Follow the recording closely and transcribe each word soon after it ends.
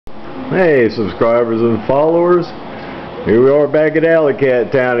Hey subscribers and followers, here we are back at Alley Cat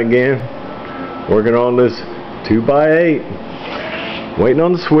Town again, working on this 2x8, waiting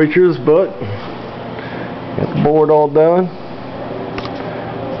on the switchers, but got the board all done.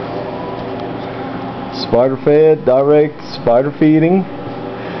 Spider fed, direct spider feeding.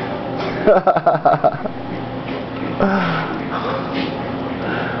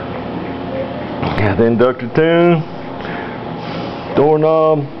 Got the inductor tune,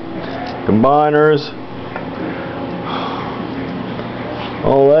 doorknob, combiners,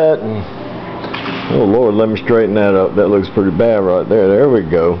 all that. And, oh Lord, let me straighten that up. That looks pretty bad right there. There we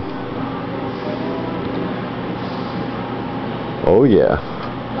go. Oh yeah,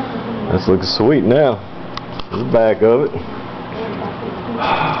 that's looking sweet now. The back of it.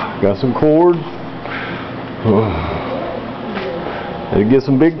 Got some cord. Had to get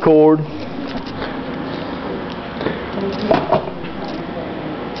some big cord.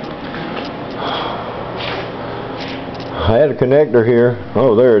 I had a connector here.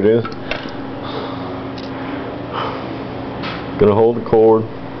 Oh, there it is. Gonna hold the cord.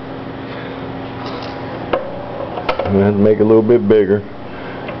 I'm gonna have to make it a little bit bigger.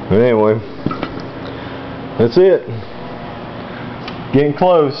 But anyway, that's it. Getting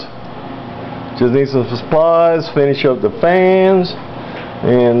close. Just need some supplies, finish up the fans,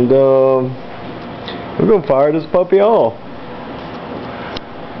 and we're gonna fire this puppy off.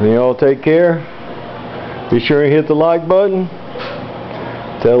 And y'all take care. Be sure and hit the like button.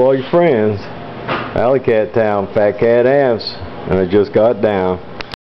 Tell all your friends. Alley Cat Town, Fat Cat Amps, and I just got down.